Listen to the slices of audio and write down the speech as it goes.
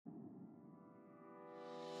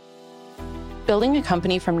Building a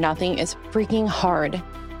company from nothing is freaking hard.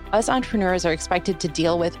 Us entrepreneurs are expected to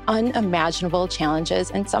deal with unimaginable challenges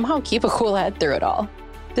and somehow keep a cool head through it all.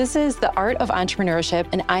 This is The Art of Entrepreneurship,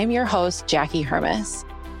 and I'm your host, Jackie Hermes.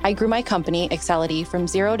 I grew my company, Excelity, from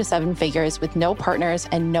 0 to 7 figures with no partners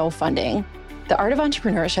and no funding. The Art of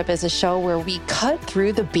Entrepreneurship is a show where we cut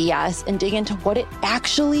through the BS and dig into what it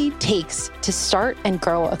actually takes to start and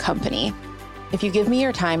grow a company. If you give me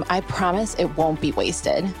your time, I promise it won't be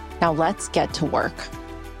wasted. Now let's get to work.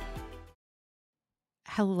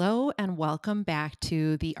 Hello and welcome back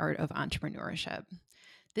to The Art of Entrepreneurship.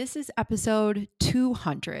 This is episode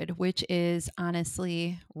 200, which is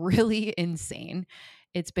honestly really insane.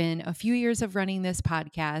 It's been a few years of running this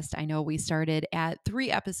podcast. I know we started at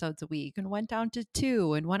 3 episodes a week and went down to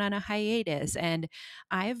 2 and went on a hiatus. And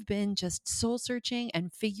I've been just soul searching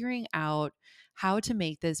and figuring out how to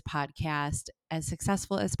make this podcast as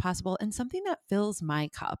successful as possible and something that fills my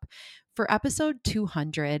cup. For episode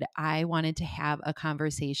 200, I wanted to have a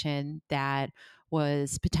conversation that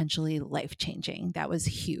was potentially life-changing, that was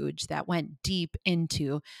huge, that went deep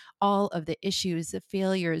into all of the issues, the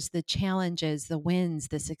failures, the challenges, the wins,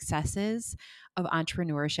 the successes of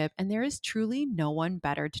entrepreneurship. And there is truly no one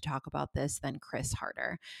better to talk about this than Chris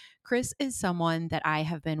Harder. Chris is someone that I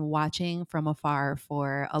have been watching from afar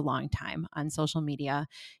for a long time on social media.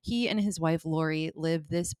 He and his wife, Lori, live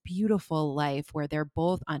this beautiful life where they're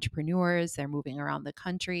both entrepreneurs. They're moving around the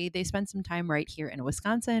country. They spend some time right here in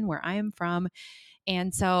Wisconsin, where I am from.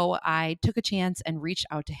 And so I took a chance and reached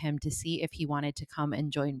out to him to see if he wanted to come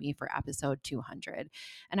and join me for episode 200.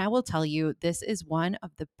 And I will tell you, this is one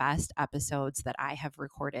of the best episodes that I have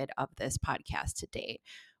recorded of this podcast to date.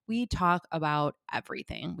 We talk about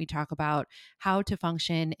everything. We talk about how to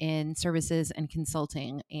function in services and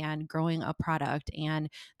consulting and growing a product and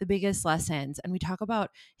the biggest lessons. And we talk about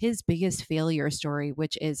his biggest failure story,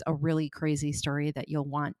 which is a really crazy story that you'll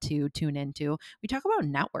want to tune into. We talk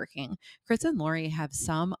about networking. Chris and Lori have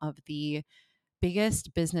some of the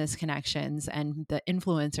biggest business connections and the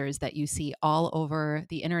influencers that you see all over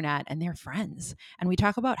the internet, and they're friends. And we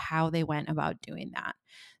talk about how they went about doing that.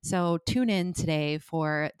 So tune in today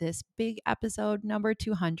for this big episode number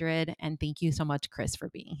 200. And thank you so much, Chris, for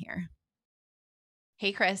being here.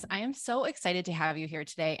 Hey, Chris, I am so excited to have you here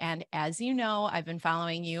today. And as you know, I've been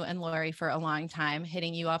following you and Lori for a long time,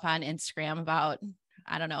 hitting you up on Instagram about,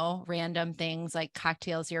 I don't know, random things like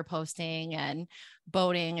cocktails you're posting and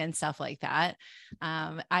boating and stuff like that.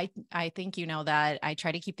 I think you know that I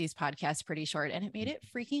try to keep these podcasts pretty short, and it made it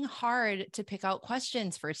freaking hard to pick out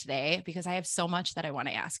questions for today because I have so much that I want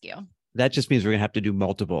to ask you. That just means we're going to have to do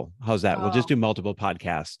multiple. How's that? We'll just do multiple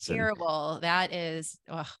podcasts. Terrible. That is,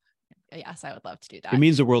 yes, I would love to do that. It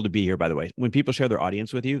means the world to be here, by the way. When people share their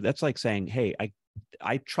audience with you, that's like saying, hey,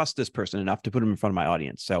 I trust this person enough to put them in front of my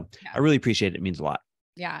audience. So yeah. I really appreciate it. It means a lot.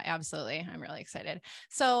 Yeah, absolutely. I'm really excited.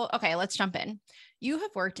 So, okay, let's jump in. You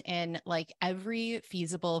have worked in like every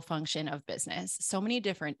feasible function of business, so many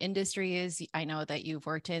different industries. I know that you've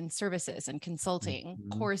worked in services and consulting,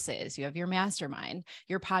 courses, you have your mastermind,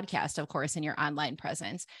 your podcast, of course, and your online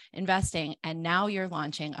presence, investing, and now you're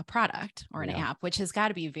launching a product or an app, which has got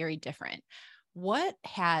to be very different. What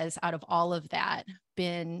has, out of all of that,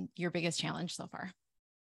 been your biggest challenge so far?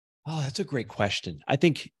 Oh, that's a great question. I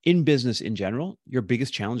think in business in general, your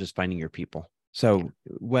biggest challenge is finding your people. So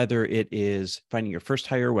whether it is finding your first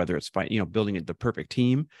hire, whether it's building the perfect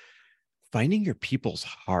team, finding your people's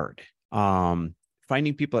hard.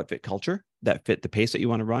 Finding people that fit culture, that fit the pace that you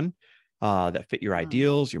want to run, that fit your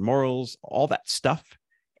ideals, your morals, all that stuff,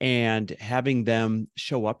 and having them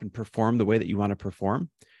show up and perform the way that you want to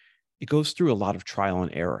perform. It goes through a lot of trial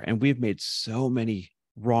and error. And we've made so many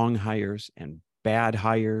wrong hires and bad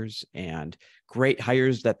hires and great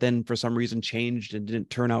hires that then for some reason changed and didn't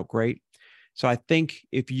turn out great. So I think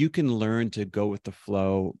if you can learn to go with the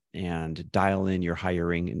flow and dial in your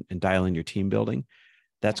hiring and dial in your team building,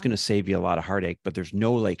 that's going to save you a lot of heartache, but there's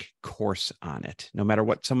no like course on it. No matter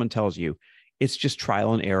what someone tells you, it's just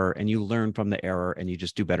trial and error, and you learn from the error and you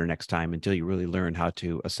just do better next time until you really learn how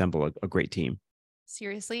to assemble a great team.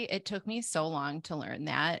 Seriously, it took me so long to learn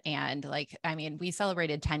that. And we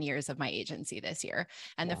celebrated 10 years of my agency this year.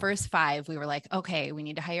 And the first 5, we were like, okay, we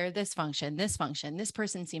need to hire this function, this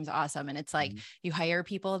person seems awesome. And it's like, you hire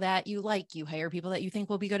people that you like, you hire people that you think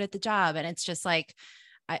will be good at the job. And it's just like,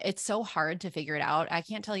 it's so hard to figure it out. I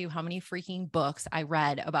can't tell you how many freaking books I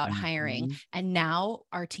read about hiring. And now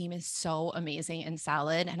our team is so amazing and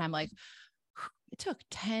solid. And I'm like, it took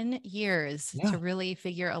 10 years to really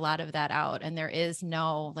figure a lot of that out. And there is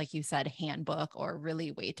no, like you said, handbook or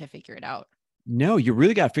really way to figure it out. No, you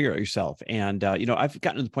really got to figure it out yourself. And, I've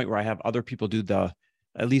gotten to the point where I have other people do the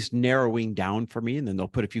at least narrowing down for me. And then they'll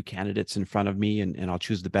put a few candidates in front of me and I'll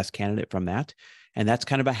choose the best candidate from that. And that's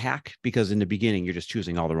kind of a hack because in the beginning, you're just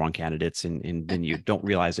choosing all the wrong candidates and then you don't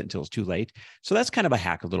realize it until it's too late. So that's kind of a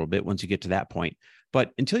hack a little bit once you get to that point.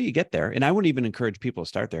 But until you get there, and I wouldn't even encourage people to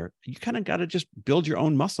start there, you kind of got to just build your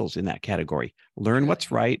own muscles in that category, learn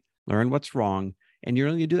what's right, learn what's wrong. And you're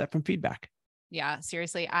only going to do that from feedback. Yeah,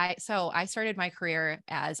 seriously. I started my career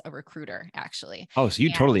as a recruiter, actually. Oh, so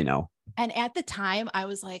you totally know. And at the time I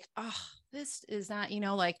was like, oh, this is not,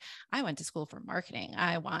 like I went to school for marketing.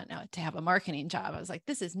 I want to have a marketing job. I was like,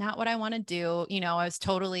 this is not what I want to do. I was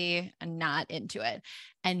totally not into it.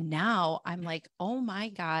 And now I'm like, oh my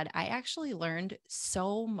God, I actually learned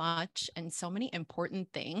so much and so many important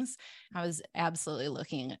things. I was absolutely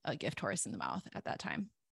looking a gift horse in the mouth at that time.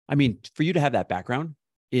 I mean, for you to have that background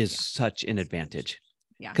is such an advantage.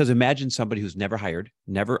 Yeah. Because imagine somebody who's never hired,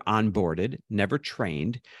 never onboarded, never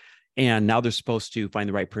trained, and now they're supposed to find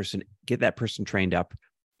the right person, get that person trained up,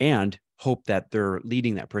 and hope that they're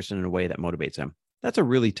leading that person in a way that motivates them. That's a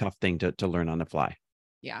really tough thing to learn on the fly.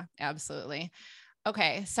 Yeah, absolutely.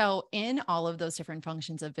 Okay. So in all of those different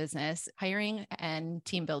functions of business, hiring and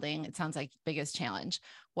team building, it sounds like biggest challenge.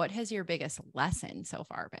 What has your biggest lesson so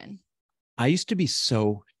far been? I used to be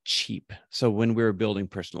so cheap. So when we were building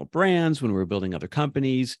personal brands, when we were building other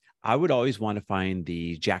companies, I would always want to find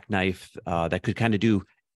the jackknife that could kind of do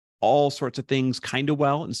all sorts of things kind of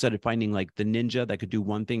well, instead of finding like the ninja that could do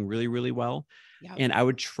one thing really, really well. Yep. And I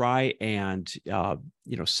would try and,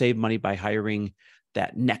 save money by hiring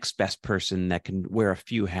that next best person that can wear a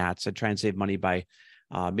few hats. I'd try and save money by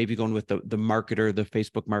maybe going with the marketer, the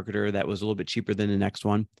Facebook marketer that was a little bit cheaper than the next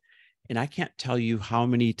one. And I can't tell you how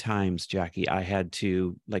many times, Jackie, I had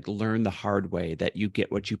to learn the hard way that you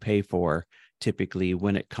get what you pay for typically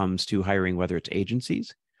when it comes to hiring, whether it's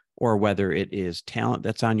agencies or whether it is talent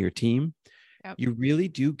that's on your team. Yep. You really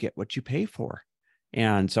do get what you pay for.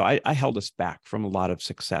 And so I held us back from a lot of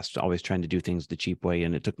success, always trying to do things the cheap way.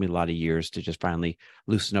 And it took me a lot of years to just finally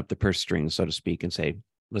loosen up the purse strings, so to speak, and say,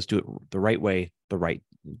 let's do it the right way, the right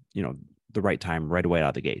time, right away out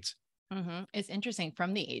of the gates. Mm-hmm. It's interesting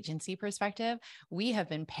from the agency perspective. We have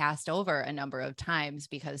been passed over a number of times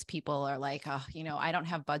because people are like, oh, I don't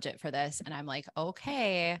have budget for this. And I'm like,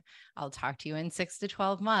 okay, I'll talk to you in 6 to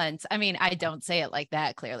 12 months. I mean, I don't say it like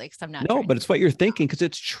that clearly because I'm not. No, but it's what you're thinking because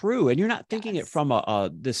it's true. And you're not thinking it from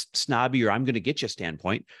this snobby or I'm going to get you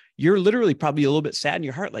standpoint. You're literally probably a little bit sad in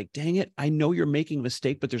your heart. Like, dang it, I know you're making a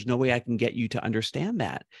mistake, but there's no way I can get you to understand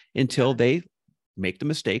that until they make the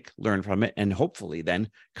mistake, learn from it, and hopefully then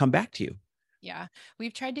come back to you. Yeah.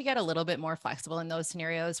 We've tried to get a little bit more flexible in those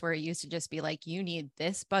scenarios where it used to just be like, you need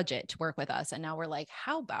this budget to work with us. And now we're like,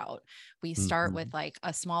 how about we start with like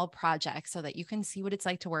a small project so that you can see what it's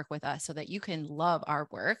like to work with us, so that you can love our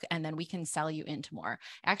work, and then we can sell you into more.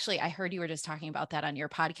 Actually, I heard you were just talking about that on your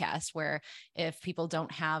podcast, where if people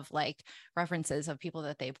don't have like references of people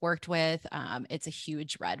that they've worked with, it's a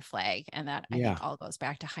huge red flag. And that I think all goes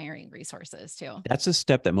back to hiring resources too. That's a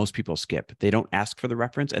step that most people skip. They don't ask for the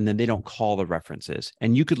reference and then they don't call the references.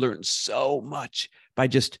 And you could learn so much by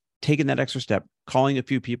just taking that extra step, calling a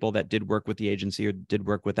few people that did work with the agency or did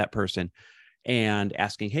work with that person and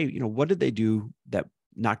asking, hey, what did they do that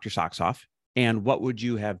knocked your socks off? And what would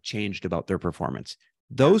you have changed about their performance?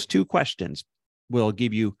 Those two questions will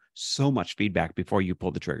give you so much feedback before you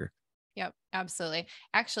pull the trigger. Yep, absolutely.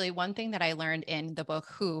 Actually, one thing that I learned in the book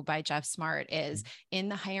Who by Jeff Smart is in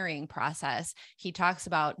the hiring process, he talks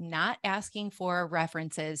about not asking for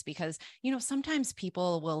references because, sometimes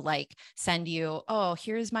people will like send you, oh,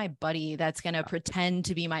 here's my buddy that's going to pretend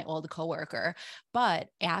to be my old coworker, but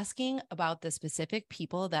asking about the specific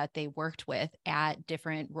people that they worked with at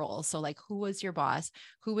different roles. So like, who was your boss?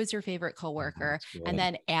 Who was your favorite coworker? And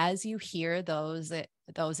then as you hear those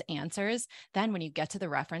answers, then when you get to the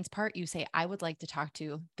reference part, you say, I would like to talk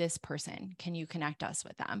to this person. Can you connect us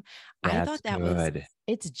with them? I thought that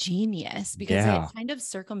it's genius because it kind of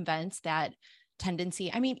circumvents that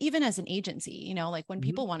tendency. I mean, even as an agency, like when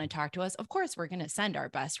people want to talk to us, of course, we're going to send our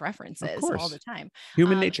best references all the time.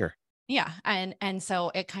 Human nature. Yeah. And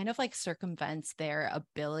so it kind of like circumvents their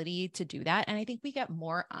ability to do that. And I think we get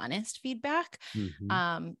more honest feedback.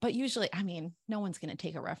 But usually, I mean, no one's going to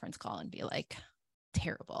take a reference call and be like,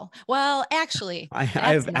 terrible. Well, actually, I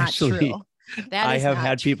have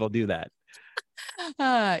had people do that.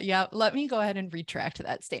 Yeah. Let me go ahead and retract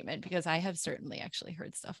that statement because I have certainly actually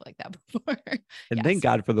heard stuff like that before. And thank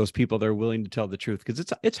God for those people that are willing to tell the truth because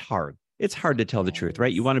it's hard. It's hard to tell the truth,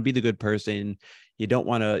 right? You want to be the good person. You don't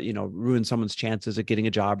want to, ruin someone's chances of getting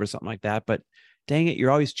a job or something like that. But dang it,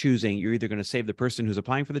 you're always choosing. You're either going to save the person who's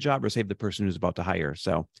applying for the job or save the person who's about to hire.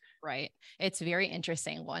 So Right. It's very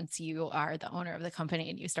interesting once you are the owner of the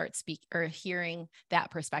company and you start hearing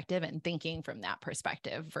that perspective and thinking from that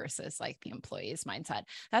perspective versus like the employee's mindset.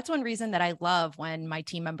 That's one reason that I love when my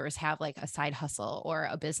team members have like a side hustle or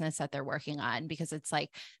a business that they're working on, because it's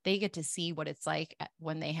like they get to see what it's like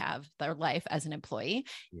when they have their life as an employee,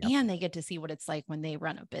 Yep. and they get to see what it's like when they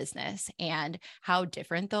run a business and how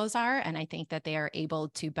different those are. And I think that they are able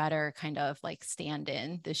to better kind of like stand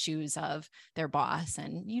in the shoes of their boss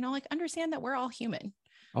and, like understand that we're all human.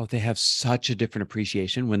 Oh, they have such a different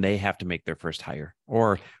appreciation when they have to make their first hire,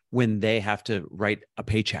 or when they have to write a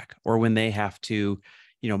paycheck, or when they have to,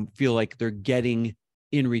 feel like they're getting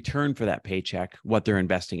in return for that paycheck what they're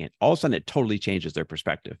investing in. All of a sudden, it totally changes their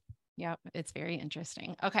perspective. Yep. It's very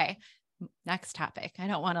interesting. Okay. Next topic. I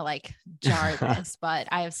don't want to like jar this, but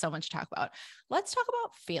I have so much to talk about. Let's talk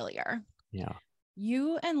about failure. Yeah.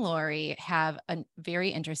 You and Lori have a very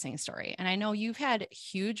interesting story. And I know you've had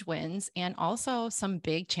huge wins and also some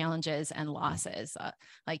big challenges and losses.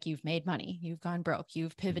 Like you've made money, you've gone broke,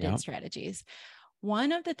 you've pivoted strategies.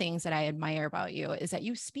 One of the things that I admire about you is that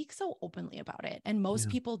you speak so openly about it. And most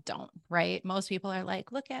people don't, right? Most people are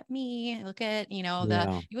like, look at me, look at,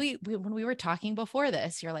 when we were talking before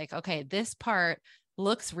this, you're like, okay, this part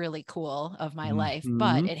looks really cool of my life,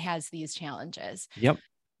 but it has these challenges. Yep.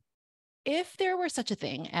 If there were such a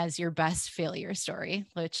thing as your best failure story,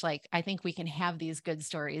 which like, I think we can have these good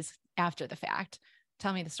stories after the fact.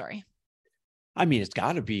 Tell me the story. I mean, it's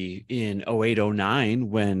got to be in 08,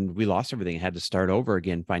 09 when we lost everything and had to start over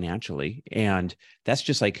again financially. And that's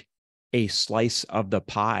just like a slice of the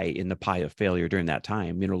pie in the pie of failure during that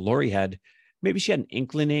time. Lori maybe she had an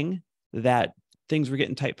inkling that things were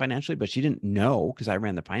getting tight financially, but she didn't know because I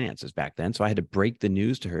ran the finances back then. So I had to break the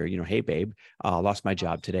news to her, hey, babe, lost my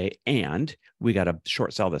job today. And we got to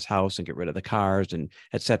short sell this house and get rid of the cars and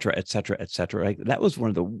et cetera, et cetera, et cetera. Like, that was one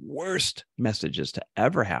of the worst messages to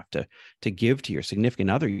ever have to give to your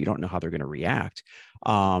significant other. You don't know how they're going to react.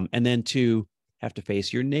 And then to have to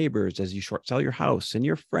face your neighbors as you short sell your house and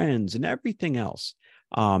your friends and everything else.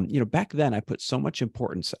 Back then I put so much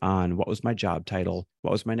importance on what was my job title,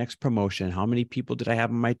 what was my next promotion, how many people did I have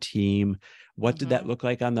on my team, what did that look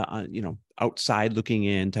like on the, outside looking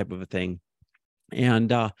in type of a thing.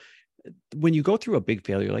 And when you go through a big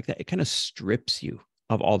failure like that, it kind of strips you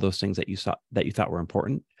of all those things that you thought were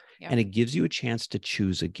important. Yep. And it gives you a chance to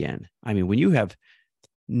choose again. I mean, when you have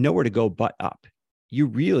nowhere to go but up, you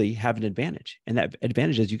really have an advantage. And that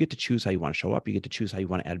advantage is you get to choose how you want to show up. You get to choose how you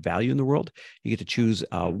want to add value in the world. You get to choose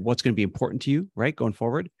what's going to be important to you, right, going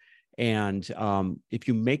forward. And if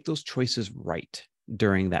you make those choices right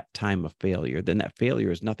during that time of failure, then that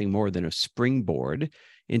failure is nothing more than a springboard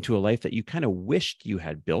into a life that you kind of wished you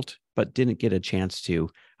had built, but didn't get a chance to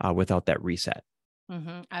without that reset.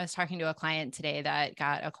 I was talking to a client today that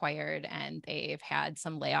got acquired and they've had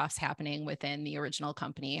some layoffs happening within the original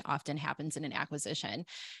company. Often happens in an acquisition.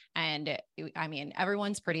 And I mean,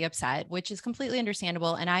 everyone's pretty upset, which is completely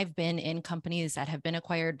understandable. And I've been in companies that have been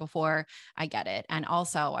acquired before. I get it. And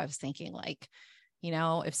also I was thinking like,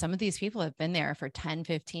 if some of these people have been there for 10,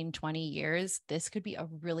 15, 20 years, this could be a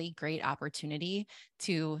really great opportunity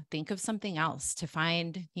to think of something else, to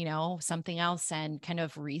find, something else and kind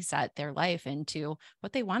of reset their life into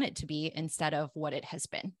what they want it to be instead of what it has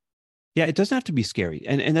been. Yeah, it doesn't have to be scary.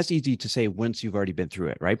 And that's easy to say once you've already been through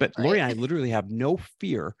it, right? But Lori and I literally have no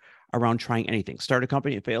fear around trying anything. Start a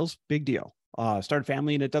company, it fails, big deal. Start a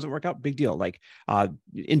family and it doesn't work out, big deal. Like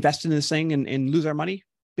invest in this thing and lose our money,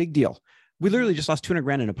 big deal. We literally just lost 200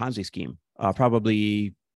 grand in a Ponzi scheme,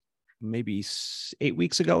 probably maybe 8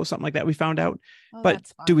 weeks ago, something like that. We found out,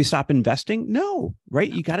 but do we stop investing? No, right?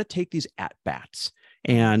 No. You got to take these at bats,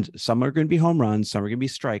 and some are going to be home runs. Some are going to be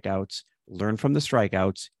strikeouts, learn from the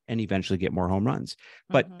strikeouts and eventually get more home runs.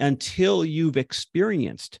 But until you've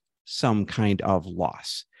experienced some kind of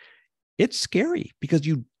loss, it's scary because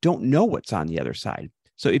you don't know what's on the other side.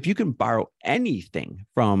 So if you can borrow anything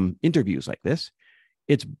from interviews like this,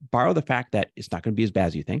 it's borrow the fact that it's not going to be as bad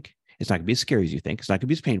as you think. It's not going to be as scary as you think. It's not going to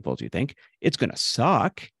be as painful as you think. It's going to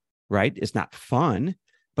suck, right? It's not fun,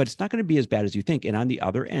 but it's not going to be as bad as you think. And on the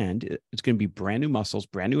other end, it's going to be brand new muscles,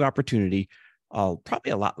 brand new opportunity,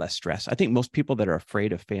 probably a lot less stress. I think most people that are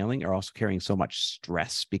afraid of failing are also carrying so much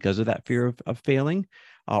stress because of that fear of failing,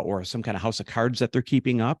 or some kind of house of cards that they're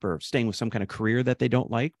keeping up, or staying with some kind of career that they don't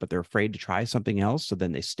like, but they're afraid to try something else. So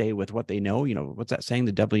then they stay with what they know. What's that saying?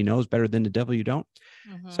 The devil you know is better than the devil you don't.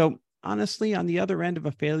 So honestly, on the other end of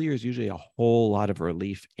a failure is usually a whole lot of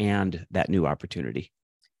relief and that new opportunity.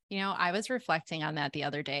 I was reflecting on that the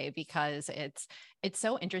other day because it's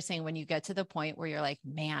so interesting when you get to the point where you're like,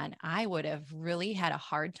 man, I would have really had a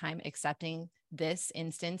hard time accepting this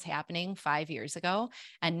instance happening 5 years ago.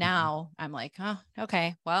 And now I'm like, oh,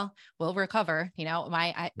 okay, well, we'll recover.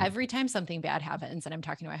 Every time something bad happens and I'm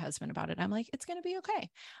talking to my husband about it, I'm like, it's going to be okay.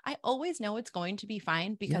 I always know it's going to be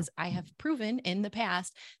fine because I have proven in the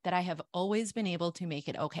past that I have always been able to make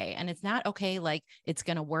it okay. And it's not okay like it's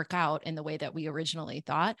going to work out in the way that we originally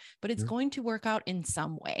thought, but it's going to work out in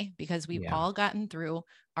some way because we've all gotten through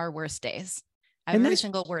our worst days. Every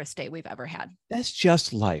single worst day we've ever had. That's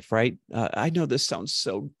just life, right? I know this sounds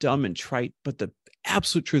so dumb and trite, but the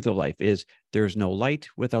absolute truth of life is there's no light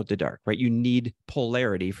without the dark, right? You need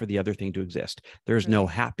polarity for the other thing to exist. There's no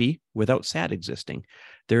happy without sad existing.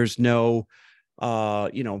 There's no,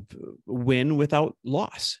 win without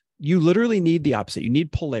loss. You literally need the opposite. You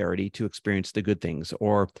need polarity to experience the good things.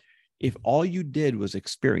 Or if all you did was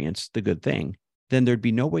experience the good thing, then there'd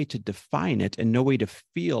be no way to define it and no way to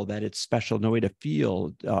feel that it's special, no way to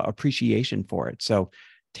feel appreciation for it. So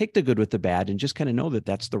take the good with the bad and just kind of know that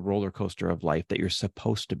that's the roller coaster of life that you're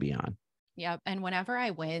supposed to be on. Yep. And whenever I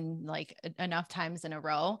win like enough times in a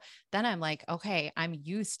row, then I'm like, okay, I'm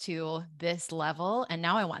used to this level and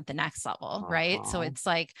now I want the next level. Right. So it's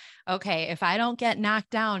like, okay, if I don't get knocked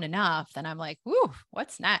down enough, then I'm like, whoo,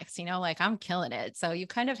 what's next? Like I'm killing it. So you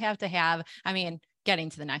kind of have to have,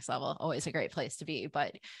 getting to the next level, always a great place to be.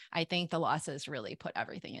 But I think the losses really put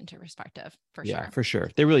everything into perspective for sure. Yeah, for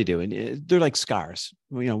sure. They really do. And they're like scars.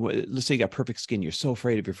 Let's say you got perfect skin. You're so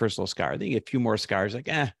afraid of your first little scar. Then you get a few more scars like,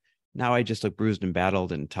 now I just look bruised and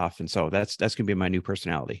battled and tough. And so that's going to be my new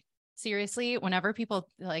personality. Seriously, whenever people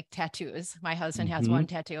like tattoos, my husband has one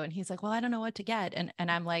tattoo and he's like, well, I don't know what to get. And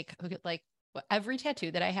I'm like, every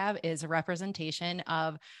tattoo that I have is a representation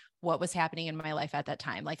of what was happening in my life at that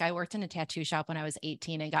time. Like I worked in a tattoo shop when I was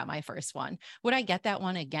 18 and got my first one. Would I get that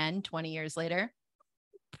one again 20 years later?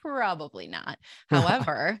 Probably not.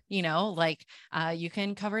 However, you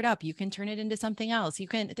can cover it up. You can turn it into something else.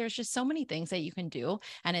 There's just so many things that you can do.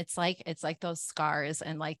 And it's like those scars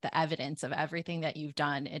and like the evidence of everything that you've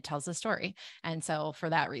done. It tells a story. And so for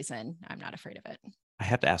that reason, I'm not afraid of it. I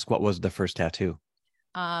have to ask, what was the first tattoo?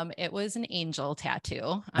 It was an angel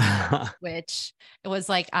tattoo, which it was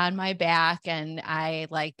like on my back, and I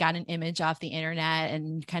like got an image off the internet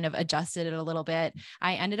and kind of adjusted it a little bit.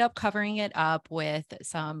 I ended up covering it up with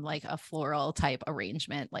some like a floral type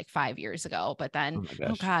arrangement like 5 years ago. But then,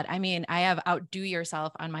 oh God, I have outdo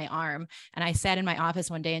yourself on my arm. And I sat in my office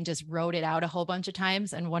one day and just wrote it out a whole bunch of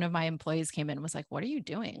times. And one of my employees came in and was like, what are you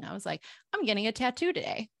doing? I was like, I'm getting a tattoo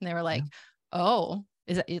today. And they were like, oh,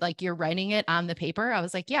 is it like you're writing it on the paper? I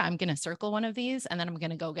was like, yeah, I'm going to circle one of these and then I'm going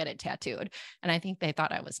to go get it tattooed. And I think they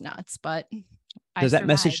thought I was nuts, but does that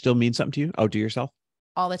message still mean something to you? Outdo yourself?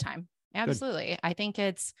 All the time. Absolutely. Good. I think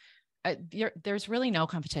it's, there's really no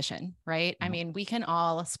competition, right? I mean,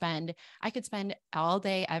 I could spend all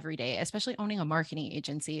day, every day, especially owning a marketing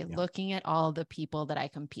agency, looking at all the people that I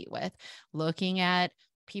compete with, looking at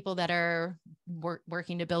people that are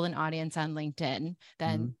working to build an audience on LinkedIn,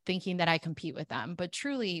 then thinking that I compete with them, but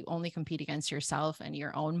truly only compete against yourself and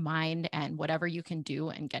your own mind and whatever you can do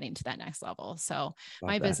and getting to that next level. So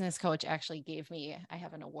my business coach actually gave me, I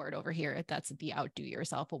have an award over here. That's the Outdo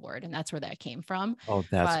Yourself Award. And that's where that came from. Oh,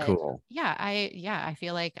 that's cool. Yeah. I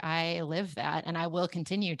feel like I live that and I will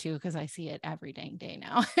continue to, because I see it every dang day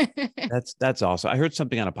now. That's awesome. I heard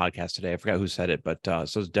something on a podcast today. I forgot who said it, but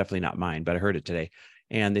so it's definitely not mine, but I heard it today.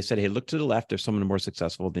 And they said, hey, look to the left, there's someone more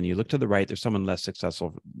successful than you. Look to the right, there's someone less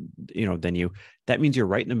successful, than you. That means you're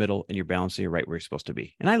right in the middle and you're balancing, you're right where you're supposed to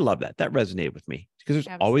be. And I love that. That resonated with me because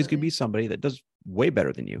there's always going to be somebody that does way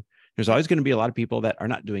better than you. There's always going to be a lot of people that are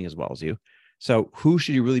not doing as well as you. So who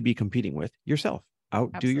should you really be competing with? Yourself.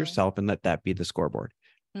 Outdo yourself and let that be the scoreboard.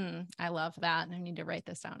 I love that. I need to write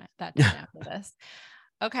this down after this.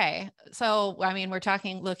 Okay. So, we're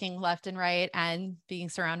talking looking left and right and being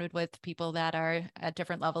surrounded with people that are at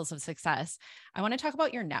different levels of success. I want to talk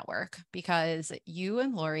about your network because you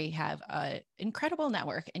and Lori have an incredible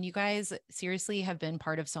network and you guys seriously have been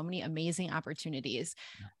part of so many amazing opportunities.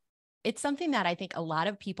 It's something that I think a lot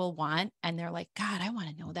of people want and they're like, God, I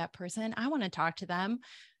want to know that person. I want to talk to them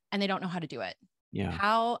and they don't know how to do it.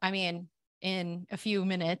 Yeah. In a few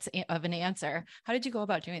minutes of an answer, how did you go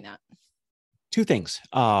about doing that? Two things.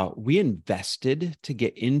 We invested to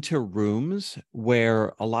get into rooms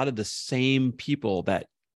where a lot of the same people that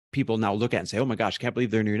people now look at and say, oh my gosh, can't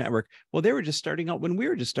believe they're in your network. Well, they were just starting out when we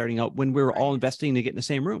were just starting out, when we were all investing to get in the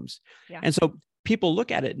same rooms. Yeah. And so people look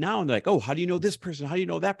at it now and they're like, oh, how do you know this person? How do you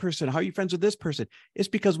know that person? How are you friends with this person? It's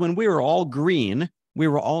because when we were all green, we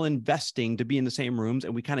were all investing to be in the same rooms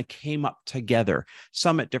and we kind of came up together,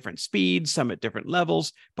 some at different speeds, some at different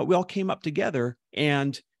levels, but we all came up together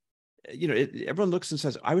and everyone looks and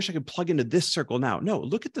says, I wish I could plug into this circle now. No,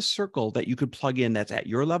 look at the circle that you could plug in that's at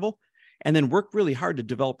your level, and then work really hard to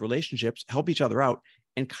develop relationships, help each other out,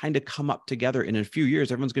 and kind of come up together. And in a few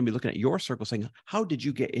years, everyone's going to be looking at your circle saying, how did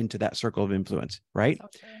you get into that circle of influence? Right. So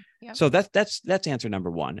true. Yep. So that's answer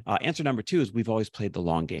number one. Answer number two is we've always played the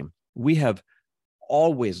long game. We have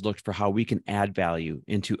always looked for how we can add value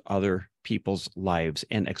into other people's lives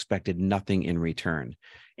and expected nothing in return.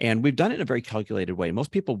 And we've done it in a very calculated way.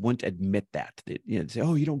 Most people wouldn't admit that. They, say,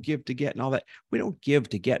 oh, you don't give to get and all that. We don't give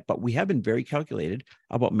to get, but we have been very calculated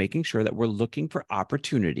about making sure that we're looking for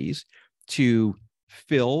opportunities to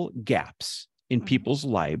fill gaps in people's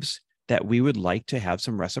lives that we would like to have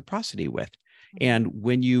some reciprocity with. And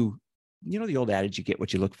when you know, the old adage, you get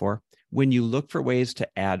what you look for. When you look for ways to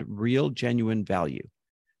add real, genuine value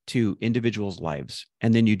to individuals' lives,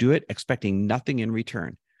 and then you do it expecting nothing in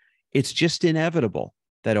return, it's just inevitable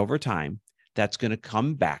that over time, that's going to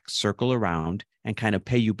come back, circle around, and kind of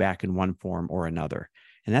pay you back in one form or another.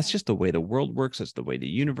 And that's just the way the world works. It's the way the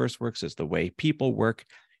universe works. It's the way people work.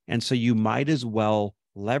 And so you might as well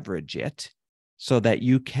leverage it so that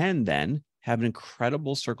you can then have an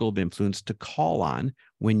incredible circle of influence to call on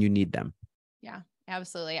when you need them. Yeah,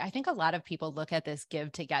 absolutely. I think a lot of people look at this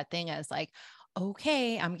give to get thing as like,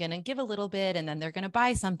 okay, I'm going to give a little bit and then they're going to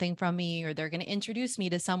buy something from me, or they're going to introduce me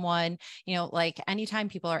to someone. Like anytime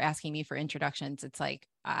people are asking me for introductions, it's like,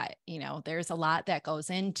 there's a lot that goes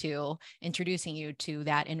into introducing you to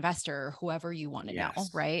that investor or whoever you want to know.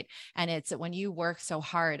 Right. And it's when you work so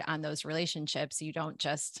hard on those relationships, you don't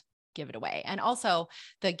just give it away. And also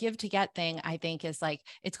the give to get thing, I think, is like,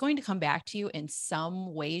 it's going to come back to you in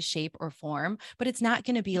some way, shape, or form, but it's not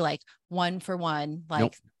going to be like one for one, like,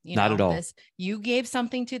 nope, not at all. You gave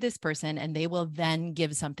something to this person and they will then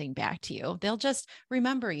give something back to you. They'll just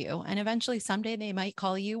remember you. And eventually someday they might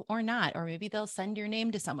call you or not, or maybe they'll send your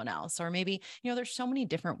name to someone else, or maybe, there's so many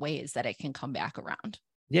different ways that it can come back around.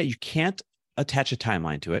 Yeah. You can't attach a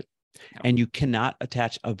timeline to it. No. And you cannot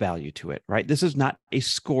attach a value to it, right? This is not a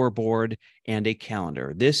scoreboard and a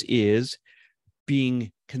calendar. This is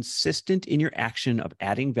being consistent in your action of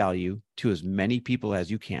adding value to as many people as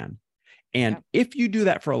you can. And if you do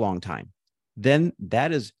that for a long time, then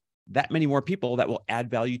that is that many more people that will add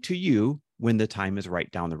value to you when the time is right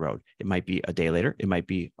down the road. It might be a day later. It might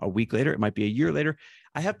be a week later. It might be a year later.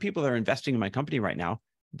 I have people that are investing in my company right now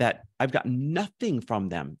that I've gotten nothing from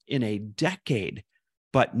them in a decade.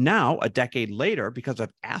 But now, a decade later, because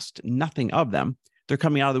I've asked nothing of them, they're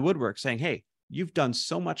coming out of the woodwork saying, hey, you've done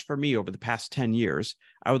so much for me over the past 10 years.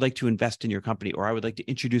 I would like to invest in your company, or I would like to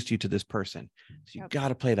introduce you to this person. So you've got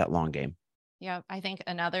to play that long game. Yeah. I think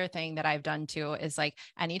another thing that I've done too is like,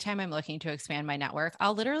 anytime I'm looking to expand my network,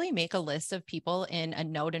 I'll literally make a list of people in a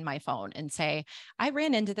note in my phone and say, I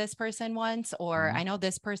ran into this person once, or I know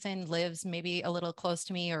this person lives maybe a little close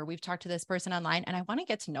to me, or we've talked to this person online and I want to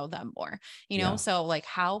get to know them more, So like,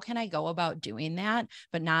 how can I go about doing that,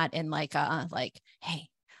 but not in like hey,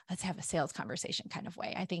 let's have a sales conversation kind of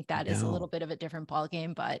way. I think that is a little bit of a different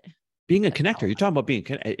ballgame, but being a connector, you're talking about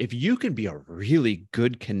if you can be a really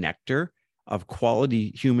good connector of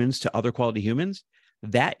quality humans to other quality humans,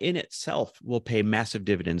 that in itself will pay massive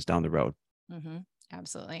dividends down the road. Mm-hmm.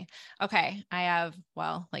 Absolutely. Okay. I have,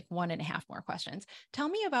 like 1.5 more questions. Tell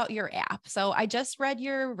me about your app. So I just read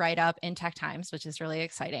your write-up in Tech Times, which is really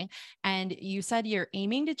exciting. And you said you're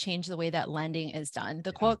aiming to change the way that lending is done.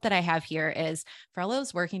 The quote that I have here is,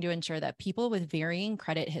 Frello's working to ensure that people with varying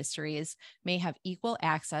credit histories may have equal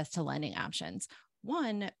access to lending options.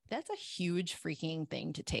 One, that's a huge freaking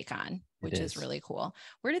thing to take on, which is really cool.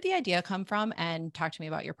 Where did the idea come from? And talk to me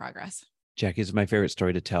about your progress. Jackie, is my favorite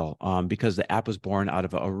story to tell because the app was born out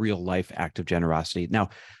of a real life act of generosity. Now,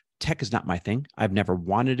 tech is not my thing. I've never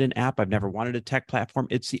wanted an app. I've never wanted a tech platform.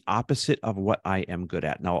 It's the opposite of what I am good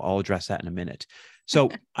at. And I'll address that in a minute.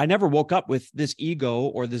 So I never woke up with this ego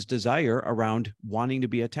or this desire around wanting to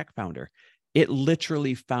be a tech founder. It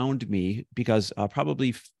literally found me because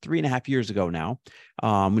probably 3.5 years ago now,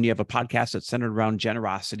 when you have a podcast that's centered around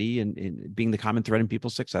generosity and being the common thread in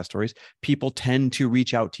people's success stories, people tend to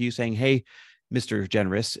reach out to you saying, hey, Mr.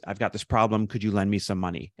 Generous, I've got this problem. Could you lend me some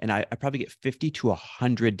money? And I probably get 50 to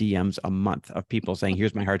 100 DMs a month of people saying,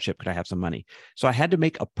 here's my hardship. Could I have some money? So I had to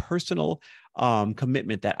make a personal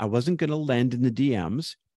commitment that I wasn't going to lend in the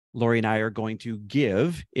DMs. Lori and I are going to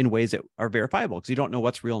give in ways that are verifiable because you don't know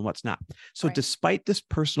what's real and what's not. So despite this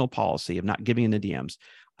personal policy of not giving in the DMs,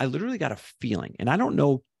 I literally got a feeling, and I don't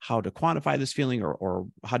know how to quantify this feeling or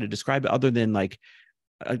how to describe it other than like,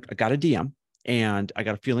 I got a DM and I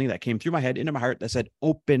got a feeling that came through my head into my heart that said,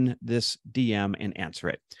 open this DM and answer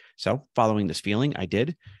it. So following this feeling, I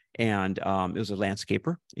did. And it was a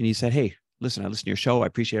landscaper. And he said, hey, listen, I listened to your show. I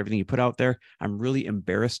appreciate everything you put out there. I'm really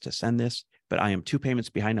embarrassed to send this, but I am 2 payments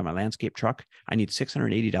behind on my landscape truck. I need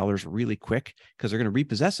 $680 really quick because they're going to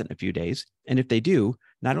repossess it in a few days. And if they do,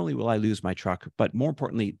 not only will I lose my truck, but more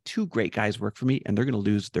importantly, 2 great guys work for me and they're going to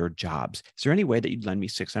lose their jobs. Is there any way that you'd lend me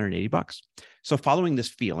 $680? So following this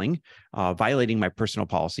feeling, violating my personal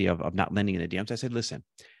policy of not lending in the DMs, I said, listen,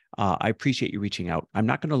 I appreciate you reaching out. I'm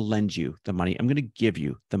not going to lend you the money. I'm going to give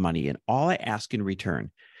you the money. And all I ask in return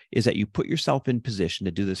is that you put yourself in position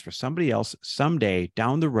to do this for somebody else someday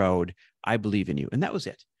down the road. I believe in you. And that was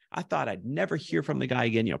it. I thought I'd never hear from the guy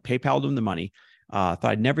again, PayPal'd him the money. Thought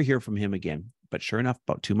I'd never hear from him again. But sure enough,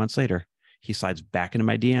 about 2 months later, he slides back into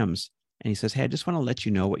my DMs and he says, hey, I just want to let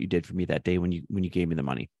you know what you did for me that day when you gave me the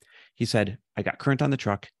money. He said, I got current on the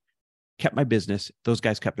truck, kept my business. Those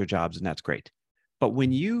guys kept their jobs and that's great. But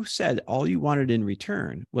when you said all you wanted in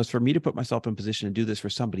return was for me to put myself in position to do this for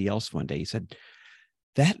somebody else one day, he said,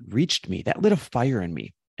 that reached me. That lit a fire in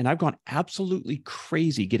me. And I've gone absolutely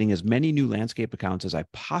crazy getting as many new landscape accounts as I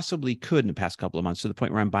possibly could in the past couple of months, to the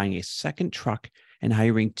point where I'm buying a second truck and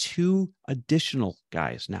hiring 2 additional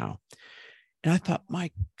guys now. And I thought,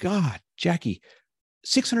 my God, Jackie,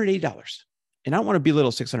 $680. And I don't want to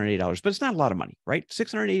belittle $680, but it's not a lot of money, right?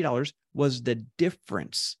 $680 was the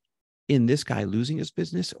difference in this guy losing his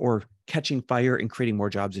business or catching fire and creating more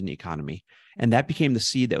jobs in the economy. And that became the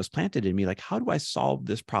seed that was planted in me. Like, how do I solve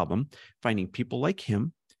this problem? Finding people like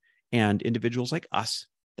him and individuals like us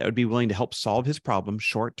that would be willing to help solve his problem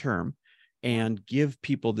short term and give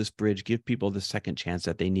people this bridge, give people the second chance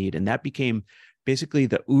that they need. And that became basically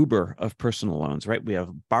the Uber of personal loans, right? We have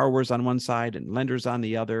borrowers on one side and lenders on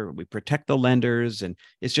the other. We protect the lenders. And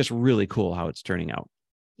it's just really cool how it's turning out.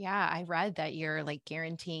 Yeah, I read that you're like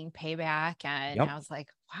guaranteeing payback, and Yep. I was like,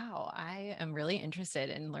 wow, I am really interested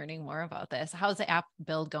in learning more about this. How's the app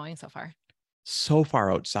build going so far? So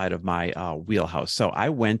far outside of my wheelhouse. So I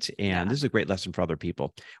went, and this is a great lesson for other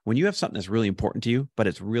people. When you have something that's really important to you, but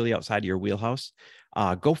it's really outside of your wheelhouse,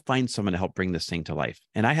 go find someone to help bring this thing to life.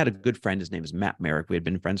 And I had a good friend. His name is Matt Merrick. We had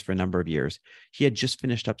been friends for a number of years. He had just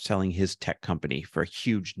finished up selling his tech company for a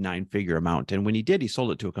huge 9-figure amount. And when he did, he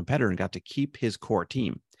sold it to a competitor and got to keep his core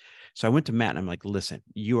team. So I went to Matt and I'm like, listen,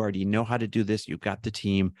 you already know how to do this. You've got the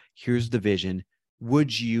team. Here's the vision.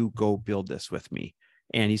 Would you go build this with me?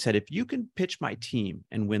 And he said, if you can pitch my team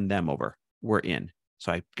and win them over, we're in.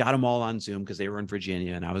 So I got them all on Zoom because they were in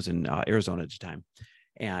Virginia and I was in Arizona at the time.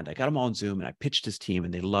 And I got them all on Zoom and I pitched his team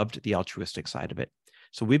and they loved the altruistic side of it.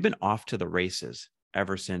 So we've been off to the races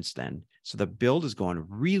ever since then. So the build is going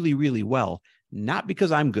really, really well, not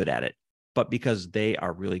because I'm good at it, but because they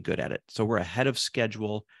are really good at it. So we're ahead of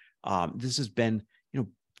schedule. This has been,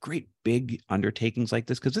 great big undertakings like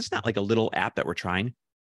this, because it's not like a little app that we're trying.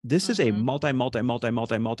 This is a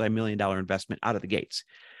multi-million dollar investment out of the gates.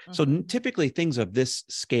 So typically things of this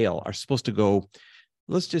scale are supposed to go,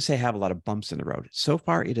 let's just say, have a lot of bumps in the road. So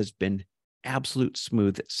far, it has been absolute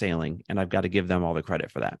smooth sailing, and I've got to give them all the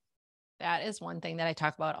credit for that. That is one thing that I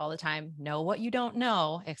talk about all the time. Know what you don't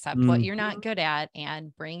know, accept what you're not good at,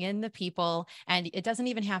 and bring in the people. And it doesn't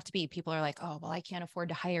even have to be, people are like, oh, well, I can't afford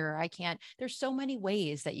to hire. I can't. There's so many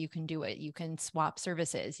ways that you can do it. You can swap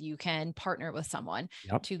services. You can partner with someone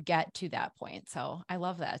to get to that point. So I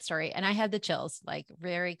love that story. And I had the chills, like,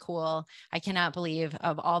 very cool. I cannot believe,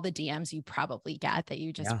 of all the DMs you probably get, that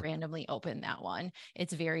you just randomly opened that one.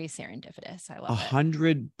 It's very serendipitous. I love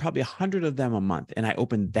it. Probably 100 of them a month. And I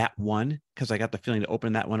opened that one because I got the feeling to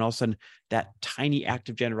open that one. All of a sudden, that tiny act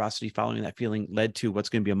of generosity following that feeling led to what's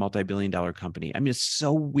going to be a multi-billion-dollar company. I mean, it's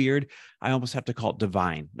so weird. I almost have to call it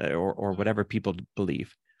divine, or whatever people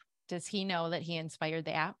believe. Does he know that he inspired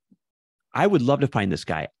the app? I would love to find this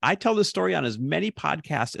guy. I tell this story on as many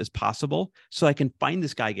podcasts as possible so I can find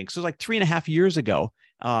this guy again. Because it was like 3.5 years ago.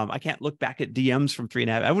 I can't look back at DMs from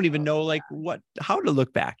 3.5. I wouldn't even know how to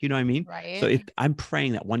look back. You know what I mean? Right. So I'm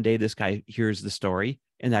praying that one day this guy hears the story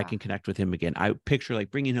and I can connect with him again. I picture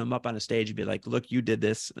like bringing him up on a stage and be like, look, you did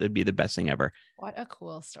this. It'd be the best thing ever. What a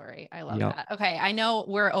cool story. I love that. Okay. I know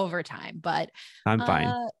we're over time, but I'm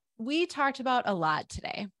fine. We talked about a lot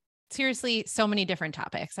today. Seriously, so many different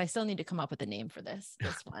topics. I still need to come up with a name for this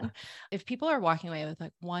one. If people are walking away with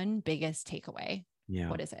like one biggest takeaway,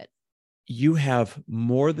 what is it? You have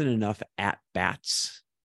more than enough at-bats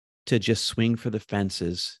to just swing for the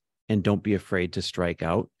fences and don't be afraid to strike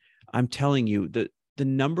out. I'm telling you, the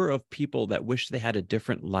number of people that wish they had a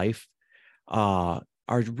different life are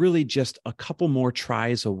really just a couple more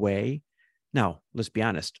tries away. Now, let's be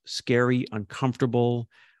honest, scary, uncomfortable,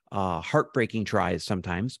 heartbreaking tries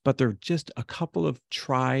sometimes, but they're just a couple of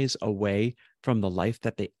tries away from the life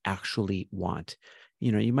that they actually want.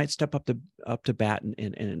 You might step up to bat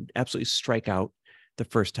and absolutely strike out the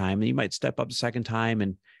first time. And you might step up the second time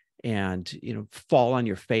and fall on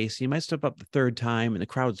your face. You might step up the third time and the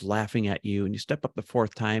crowd's laughing at you. And you step up the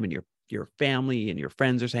fourth time and your family and your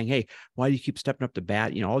friends are saying, hey, why do you keep stepping up to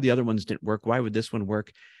bat? All the other ones didn't work. Why would this one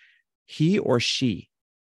work? He or she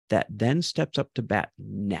that then steps up to bat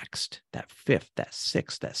next, that fifth, that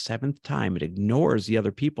sixth, that seventh time, it ignores the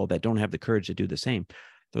other people that don't have the courage to do the same.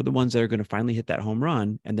 They're the ones that are going to finally hit that home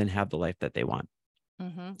run and then have the life that they want.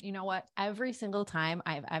 Mm-hmm. You know what? Every single time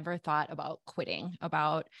I've ever thought about quitting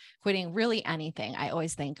really anything, I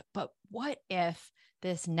always think, but what if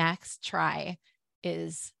this next try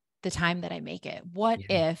is the time that I make it? What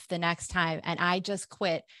if the next time, and I just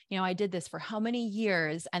quit, I did this for how many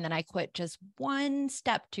years and then I quit just one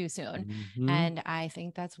step too soon. Mm-hmm. And I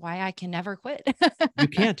think that's why I can never quit. You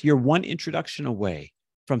can't. You're one introduction away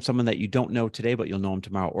from someone that you don't know today, but you'll know them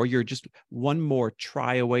tomorrow. Or you're just one more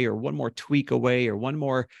try away, or one more tweak away, or one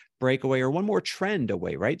more break away, or one more trend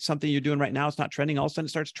away, right? Something you're doing right now, it's not trending. All of a sudden it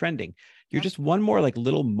starts trending. You're just one more like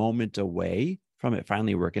little moment away from it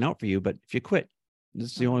finally working out for you. But if you quit,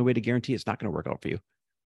 this is the only way to guarantee it's not going to work out for you.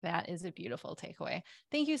 That is a beautiful takeaway.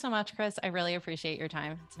 Thank you so much, Chris. I really appreciate your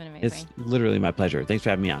time. It's been amazing. It's literally my pleasure. Thanks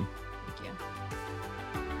for having me on. Thank you.